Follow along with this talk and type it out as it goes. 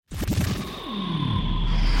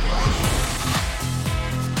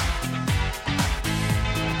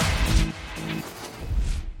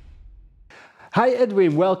Hi,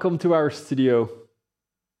 Edwin. Welcome to our studio.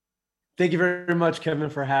 Thank you very much, Kevin,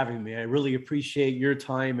 for having me. I really appreciate your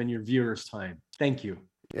time and your viewers' time. Thank you.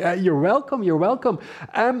 You're welcome. You're welcome.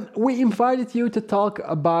 We invited you to talk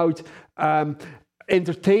about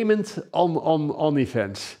entertainment on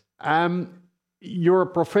events. You're a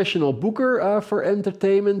professional booker for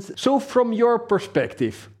entertainment. So, from your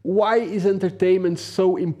perspective, why is entertainment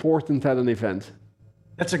so important at an event?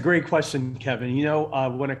 That's a great question, Kevin.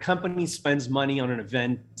 When a company spends money on an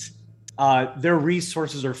event, their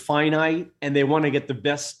resources are finite and they want to get the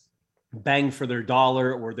best bang for their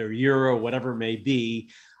dollar or their euro, whatever it may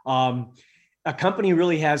be. A company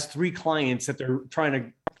really has three clients that they're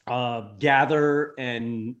trying to gather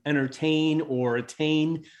and entertain or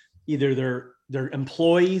attain, either their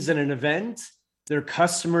employees at an event, their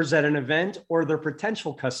customers at an event, or their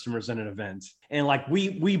potential customers at an event. And like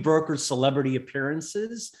we broker celebrity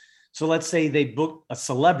appearances. So let's say they book a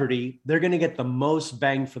celebrity, they're going to get the most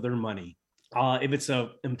bang for their money. If it's an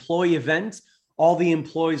employee event, all the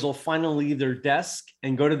employees will finally leave their desk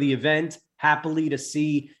and go to the event happily to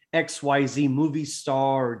see XYZ movie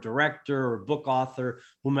star or director or book author,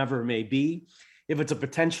 whomever it may be. If it's a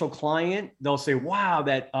potential client, they'll say, wow,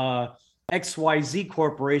 that XYZ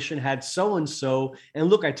corporation had so-and-so. And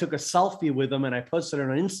look, I took a selfie with them and I posted it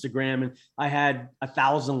on Instagram and I had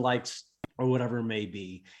 1,000 likes or whatever it may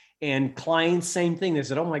be. And clients, same thing. They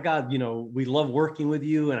said, oh my God, we love working with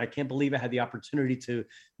you. And I can't believe I had the opportunity to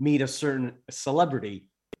meet a certain celebrity.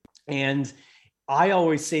 And I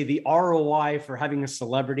always say the ROI for having a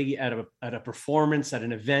celebrity at a performance, at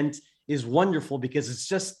an event is wonderful because it's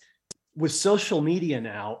just, with social media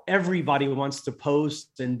now, everybody wants to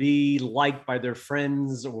post and be liked by their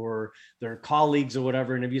friends or their colleagues or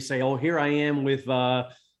whatever. And if you say, oh, here I am with, Tom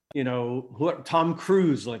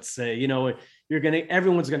Cruise, let's say,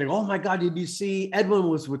 everyone's going to go, oh my God, did you see Edwin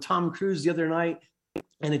was with Tom Cruise the other night?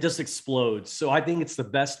 And it just explodes. So I think it's the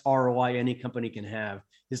best ROI any company can have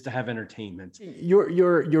is to have entertainment.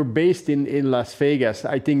 You're based in Las Vegas.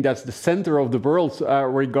 I think that's the center of the world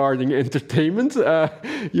regarding entertainment.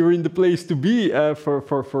 You're in the place to be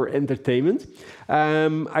for entertainment.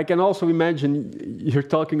 I can also imagine you're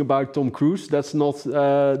talking about Tom Cruise. That's not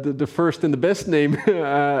the first and the best name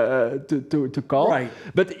to call. Right.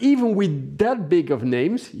 But even with that big of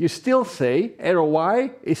names, you still say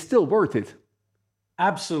ROI is still worth it.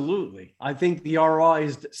 Absolutely. I think the ROI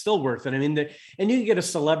is still worth it. I mean, and you can get a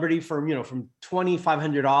celebrity from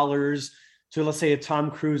 $2,500 to, let's say, a Tom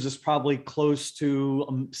Cruise is probably close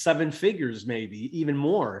to 7 figures, maybe even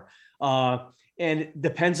more. And it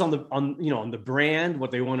depends on the brand, what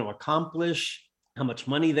they want to accomplish, how much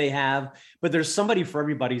money they have. But there's somebody for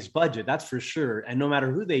everybody's budget, that's for sure. And no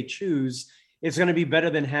matter who they choose, it's going to be better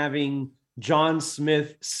than having John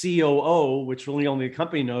Smith, COO, which really only the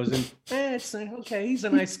company knows. And it's like, okay, he's a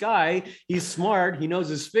nice guy. He's smart. He knows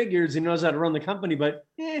his figures. He knows how to run the company. But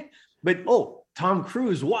Tom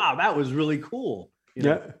Cruise, wow, that was really cool.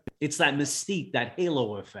 It's that mystique, that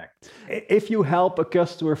halo effect. If you help a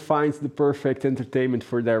customer find the perfect entertainment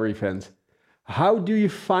for their event, how do you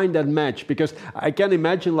find that match? Because I can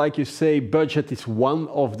imagine, like you say, budget is one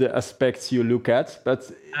of the aspects you look at, but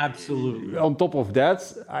absolutely, on top of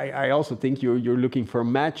that, I also think you're looking for a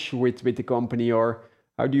match with the company, or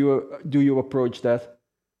how do you approach that?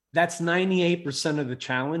 That's 98% of the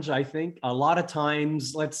challenge, I think. A lot of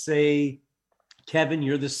times, let's say, Kevin,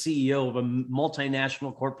 you're the CEO of a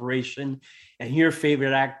multinational corporation, and your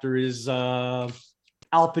favorite actor is Al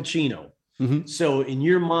Pacino. Mm-hmm. So in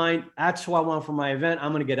your mind, that's who I want for my event.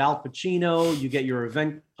 I'm going to get Al Pacino. You get your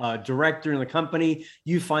event director in the company.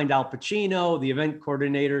 You find Al Pacino. The event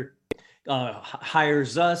coordinator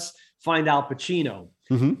hires us. Find Al Pacino.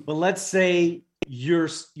 Mm-hmm. But let's say you're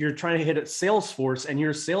trying to hit a Salesforce, and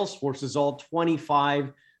your Salesforce is all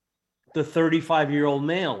 25 to 35-year-old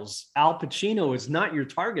males. Al Pacino is not your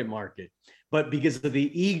target market, but because of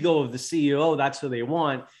the ego of the CEO, that's who they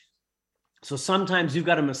want. So sometimes you've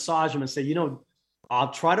got to massage them and say, I'll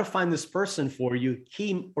try to find this person for you.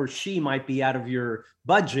 He or she might be out of your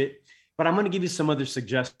budget, but I'm going to give you some other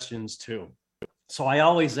suggestions too. So I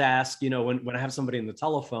always ask, when I have somebody on the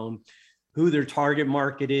telephone, who their target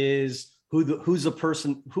market is, who's the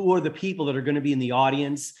person, who are the people that are going to be in the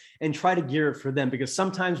audience, and try to gear it for them. Because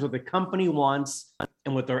sometimes what the company wants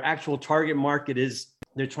and what their actual target market is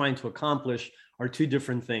they're trying to accomplish are two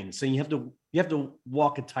different things. So you have to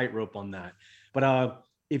walk a tightrope on that. But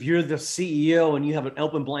if you're the CEO and you have an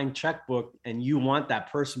open blank checkbook and you want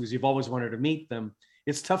that person because you've always wanted to meet them,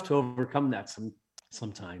 it's tough to overcome that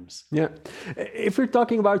sometimes. Yeah. If we're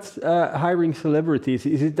talking about hiring celebrities,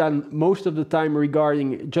 is it then most of the time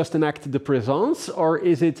regarding just an acte de présence, or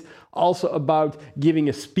is it also about giving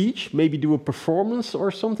a speech, maybe do a performance or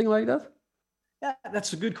something like that? Yeah,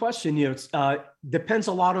 that's a good question. It's depends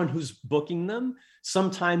a lot on who's booking them.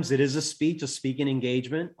 Sometimes it is a speech, a speaking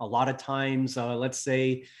engagement. A lot of times, let's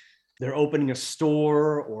say they're opening a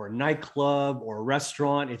store or a nightclub or a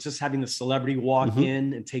restaurant. It's just having the celebrity walk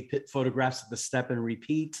in and take photographs at the step and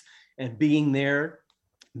repeat and being there.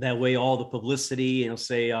 That way, all the publicity,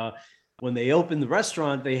 say when they opened the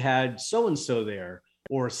restaurant, they had so-and-so there.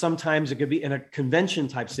 Or sometimes it could be in a convention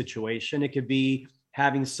type situation. It could be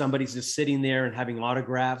having somebody just sitting there and having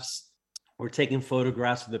autographs or taking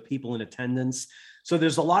photographs of the people in attendance. So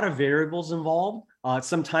there's a lot of variables involved.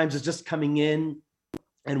 Sometimes it's just coming in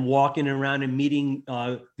and walking around and meeting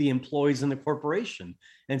the employees in the corporation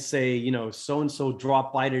and say, so-and-so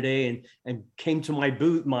dropped by today and came to my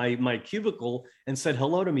booth, my cubicle and said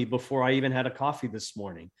hello to me before I even had a coffee this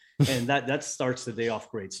morning. And that starts the day off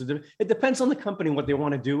great. So it depends on the company, what they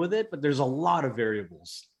want to do with it, but there's a lot of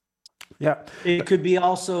variables. Yeah. It could be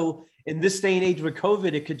also in this day and age with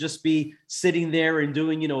COVID, it could just be sitting there and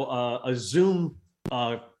doing, a Zoom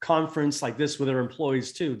conference like this with their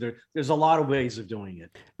employees too. There's a lot of ways of doing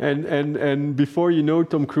it. And before you know,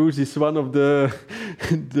 Tom Cruise is one of the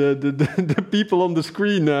the people on the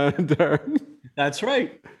screen there. That's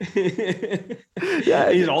right.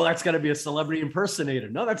 Yeah, that's got to be a celebrity impersonator.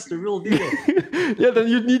 No, that's the real deal. Yeah, then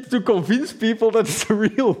you need to convince people that's the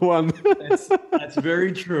real one. That's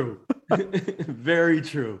very true. Very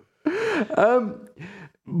true.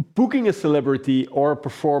 Booking a celebrity or a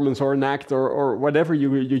performance or an act or whatever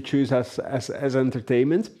you choose as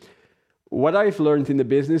entertainment, what I've learned in the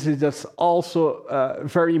business is that's also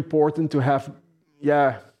very important to have,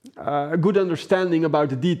 a good understanding about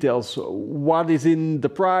the details. What is in the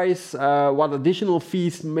price? What additional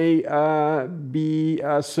fees may be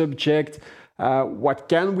subject? What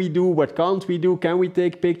can we do? What can't we do? Can we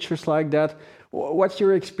take pictures like that? What's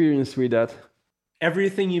your experience with that?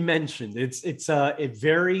 Everything you mentioned, it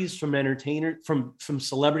varies from entertainer, from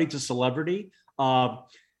celebrity to celebrity.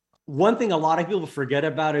 One thing a lot of people forget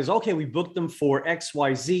about is, okay, we booked them for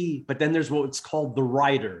XYZ, but then there's what's called the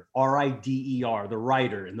rider, RIDER, the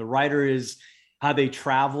rider. And the rider is how they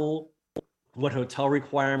travel, what hotel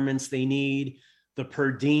requirements they need, the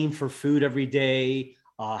per diem for food every day,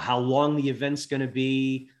 how long the event's going to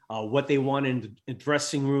be, what they want in a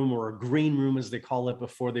dressing room or a green room, as they call it,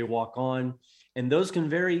 before they walk on. And those can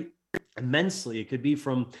vary immensely. It could be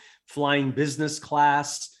from flying business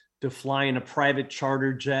class to flying a private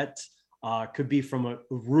charter jet. Could be from a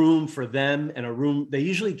room for them and a room. They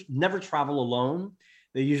usually never travel alone.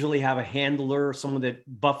 They usually have a handler or someone that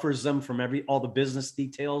buffers them from all the business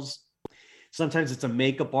details. Sometimes it's a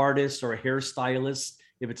makeup artist or a hairstylist.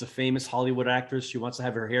 If it's a famous Hollywood actress, she wants to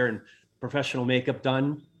have her hair and professional makeup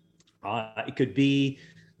done. It could be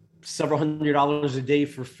several $100s a day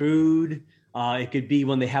for food. It could be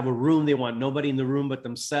when they have a room, they want nobody in the room but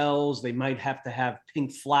themselves. They might have to have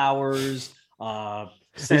pink flowers.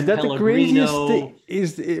 Is that the craziest thing?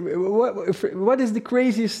 What is the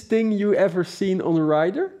craziest thing you ever seen on a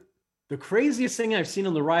rider? The craziest thing I've seen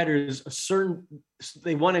on the rider is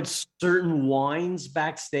they wanted certain wines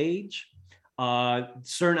backstage,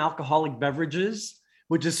 certain alcoholic beverages,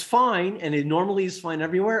 which is fine. And it normally is fine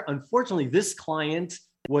everywhere. Unfortunately, this client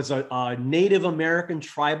was a Native American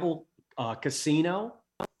tribal casino,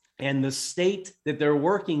 and the state that they're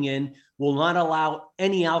working in will not allow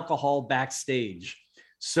any alcohol backstage.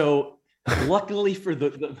 So luckily for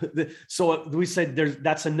so we said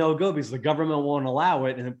that's a no-go because the government won't allow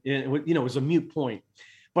it, and it was a moot point.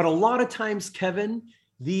 But a lot of times, Kevin,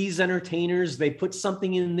 these entertainers, they put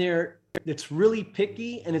something in there that's really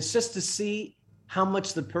picky, and it's just to see how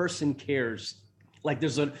much the person cares. Like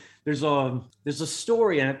there's a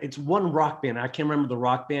story, and it's one rock band. I can't remember the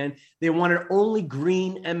rock band. They wanted only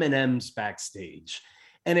green M&Ms backstage.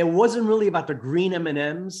 And it wasn't really about the green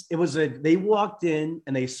M&Ms. It was they walked in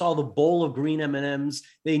and they saw the bowl of green M&Ms.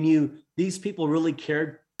 They knew these people really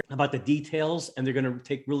cared about the details, and they're going to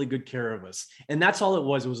take really good care of us. And that's all it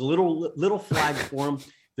was. It was a little flag for them.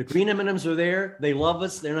 The green M&Ms are there. They love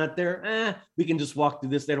us. They're not there. We can just walk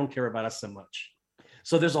through this. They don't care about us so much.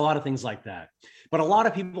 So there's a lot of things like that. But a lot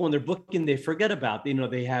of people, when they're booking, they forget about,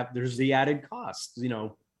 there's the added costs,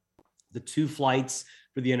 the 2 flights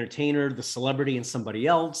for the entertainer, the celebrity, and somebody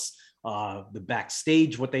else, the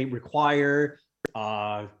backstage, what they require,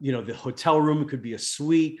 the hotel room could be a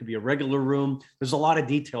suite, could be a regular room. There's a lot of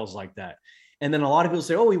details like that. And then a lot of people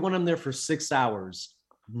say, oh, we want them there for 6 hours.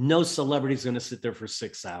 no celebrity is going to sit there for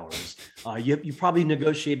 6 hours. You probably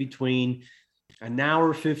negotiate between an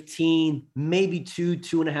hour 15, maybe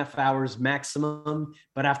 2.5 hours maximum.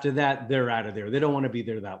 But after that, they're out of there. They don't want to be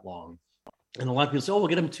there that long. And a lot of people say, oh, we'll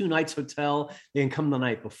get them 2 nights hotel. They can come the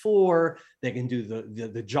night before. They can do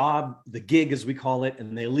the job, the gig, as we call it,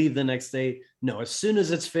 and they leave the next day. No, as soon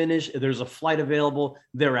as it's finished, if there's a flight available,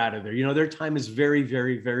 they're out of there. You know, their time is very,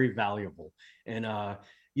 very, very valuable. And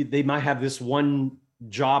they might have this one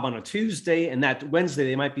job on a Tuesday, and that Wednesday,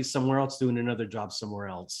 they might be somewhere else doing another job somewhere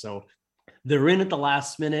else. So they're in at the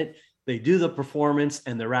last minute. They do the performance,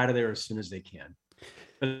 and they're out of there as soon as they can.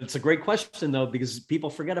 But it's a great question, though, because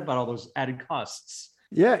people forget about all those added costs.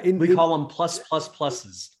 Yeah, we call them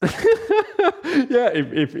pluses. Yeah,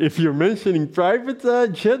 if you're mentioning private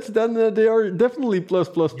jets, then they are definitely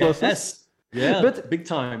pluses. Yes, yeah, but big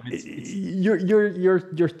time.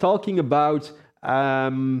 You're talking about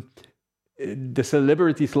the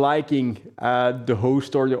celebrities liking the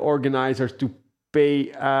host or the organizer to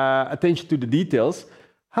pay attention to the details.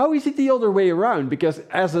 How is it the other way around? Because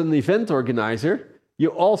as an event organizer, you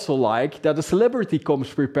also like that a celebrity comes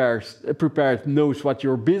prepared, knows what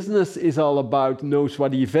your business is all about, knows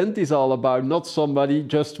what the event is all about, not somebody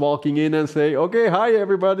just walking in and say, okay, hi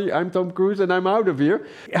everybody, I'm Tom Cruise and I'm out of here.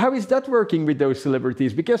 How is that working with those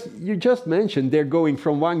celebrities? Because you just mentioned they're going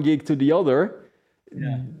from one gig to the other.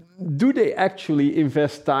 Yeah. Do they actually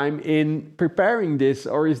invest time in preparing this,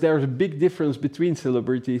 or is there a big difference between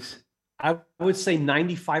celebrities? I would say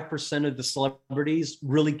 95% of the celebrities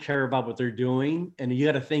really care about what they're doing. And you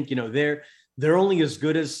got to think, you know, they're only as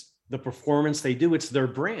good as the performance they do. It's their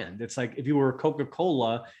brand. It's like if you were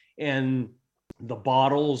Coca-Cola and the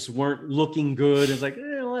bottles weren't looking good, it's like,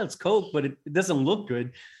 well, it's Coke, but it doesn't look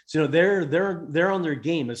good. So, you know, they're on their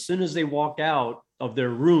game. As soon as they walk out of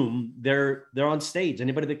their room, they're on stage.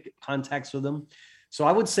 Anybody that contacts with them. So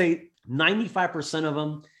I would say 95% of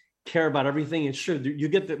them care about everything. And sure, you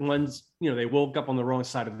get the ones, you know, they woke up on the wrong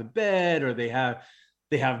side of the bed, or they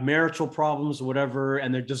have marital problems or whatever,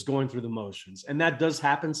 and they're just going through the motions. And that does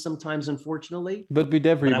happen sometimes, unfortunately. But with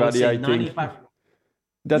everybody, I think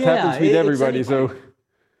that happens with everybody. So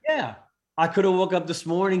yeah, I could have woke up this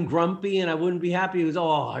morning grumpy and I wouldn't be happy. It was,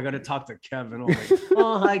 oh, I got to talk to Kevin. Like,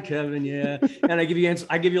 oh, hi, Kevin. Yeah. And I give you answer.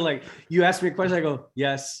 I give you like, you ask me a question. I go,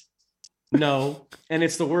 yes, no. And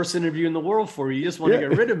it's the worst interview in the world for you. You just want to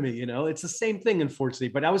get rid of me. You know, it's the same thing, unfortunately.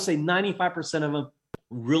 But I would say 95% of them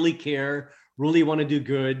really care, really want to do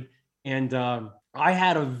good. And I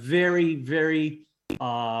had a very, very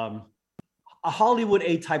a Hollywood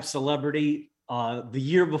A-type celebrity the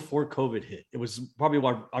year before COVID hit. It was probably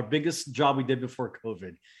our biggest job we did before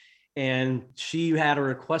COVID. And she had a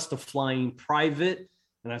request of flying private.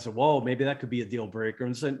 And I said, whoa, maybe that could be a deal breaker.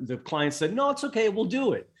 And so the client said, no, it's okay. We'll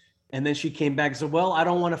do it. And then she came back and said, well, I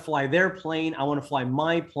don't want to fly their plane. I want to fly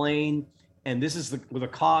my plane. And this is the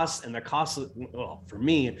cost. And the cost, well, for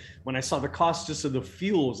me, when I saw the cost just of the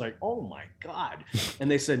fuel, it was like, oh my God. And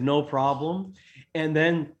they said, no problem. And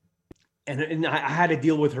then And I had to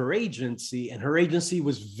deal with her agency, and her agency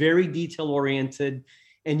was very detail oriented.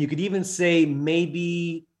 And you could even say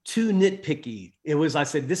maybe too nitpicky. I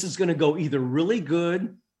said, this is going to go either really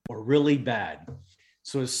good or really bad.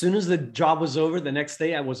 So as soon as the job was over, the next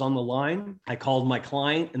day I was on the line. I called my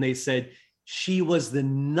client and they said, she was the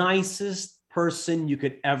nicest person you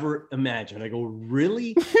could ever imagine. I go,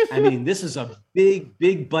 really? I mean, this is a big,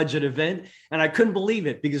 big budget event. And I couldn't believe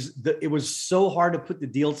it because it was so hard to put the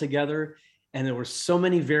deal together. And there were so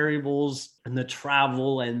many variables and the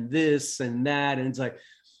travel and this and that. And it's like,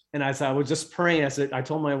 and I was just praying. I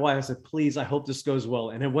told my wife, I said, please, I hope this goes well.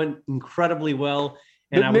 And it went incredibly well.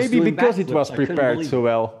 And but maybe because it was prepared so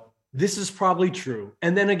well. This is probably true.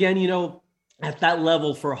 And then again, you know, at that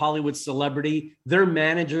level for a Hollywood celebrity, their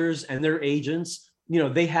managers and their agents, you know,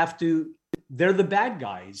 they're the bad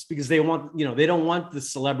guys because they don't want the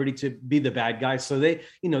celebrity to be the bad guy. So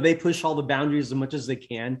they push all the boundaries as much as they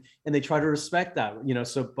can and they try to respect that, you know,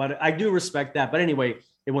 but I do respect that. But anyway,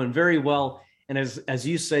 it went very well. And as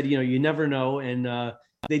you said, you know, you never know. And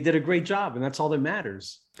they did a great job. And that's all that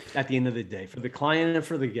matters at the end of the day for the client and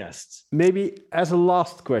for the guests. Maybe as a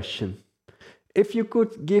last question, if you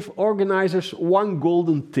could give organizers one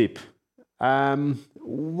golden tip,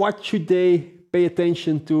 what should they pay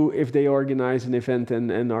attention to if they organize an event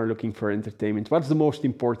and are looking for entertainment? What's the most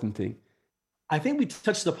important thing? I think we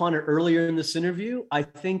touched upon it earlier in this interview. I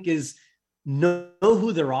think is know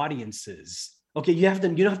who their audience is. Okay, you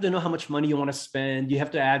don't have to know how much money you want to spend. You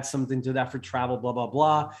have to add something to that for travel, blah, blah,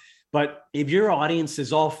 blah. But if your audience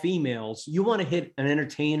is all females, you want to hit an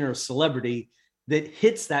entertainer or celebrity that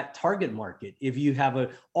hits that target market. If you have a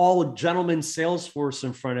all gentleman sales force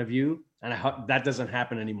in front of you, and that doesn't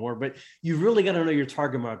happen anymore, but you really got to know your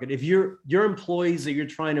target market. If your employees that you're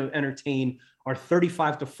trying to entertain are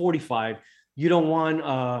 35 to 45, you don't want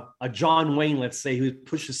a John Wayne, let's say, who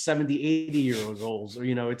pushes 70, 80-year-old olds, or,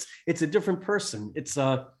 it's a different person.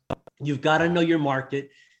 You've got to know your market,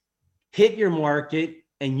 hit your market,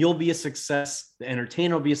 and you'll be a success. The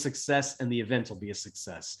entertainer will be a success, and the event will be a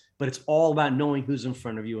success. But it's all about knowing who's in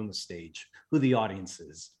front of you on the stage, who the audience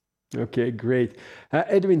is. Okay, great.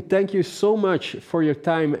 Edwin, thank you so much for your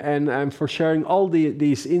time and for sharing all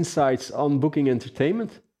these insights on booking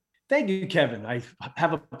entertainment. Thank you, Kevin. I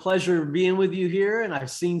have a pleasure being with you here, and I've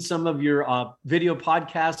seen some of your video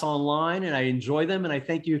podcasts online, and I enjoy them, and I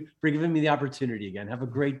thank you for giving me the opportunity again. Have a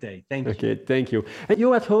great day. Thank you. Okay, thank you. And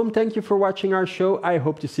you at home, thank you for watching our show. I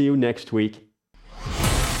hope to see you next week.